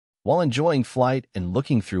while enjoying flight and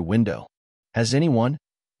looking through window. Has anyone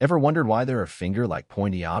ever wondered why there are finger-like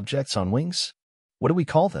pointy objects on wings? What do we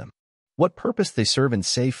call them? What purpose they serve in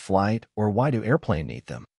safe flight, or why do airplanes need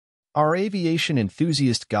them? Our aviation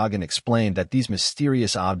enthusiast Gagan explained that these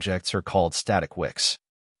mysterious objects are called static wicks.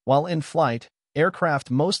 While in flight, aircraft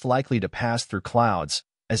most likely to pass through clouds,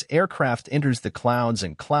 as aircraft enters the clouds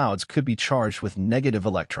and clouds could be charged with negative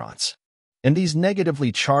electrons. And these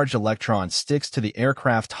negatively charged electrons sticks to the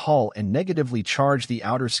aircraft hull and negatively charge the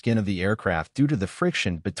outer skin of the aircraft due to the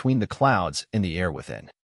friction between the clouds and the air within.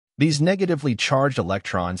 These negatively charged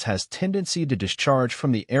electrons has tendency to discharge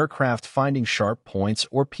from the aircraft, finding sharp points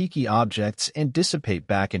or peaky objects and dissipate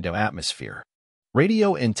back into atmosphere.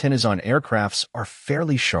 Radio antennas on aircrafts are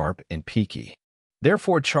fairly sharp and peaky.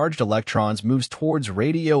 Therefore, charged electrons moves towards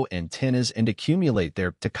radio antennas and accumulate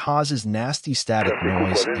there to causes nasty static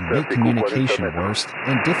noise and make communication worse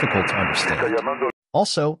and difficult to understand.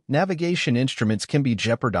 Also, navigation instruments can be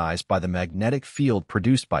jeopardized by the magnetic field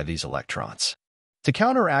produced by these electrons. To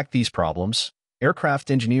counteract these problems,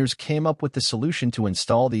 aircraft engineers came up with the solution to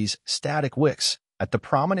install these static wicks at the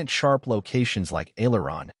prominent sharp locations like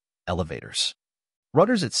aileron, elevators,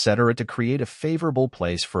 rudders, etc. to create a favorable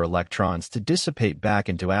place for electrons to dissipate back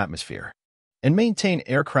into atmosphere and maintain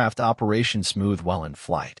aircraft operation smooth while in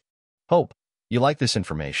flight. Hope you like this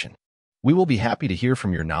information. We will be happy to hear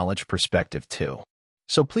from your knowledge perspective too.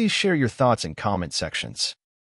 So please share your thoughts in comment sections.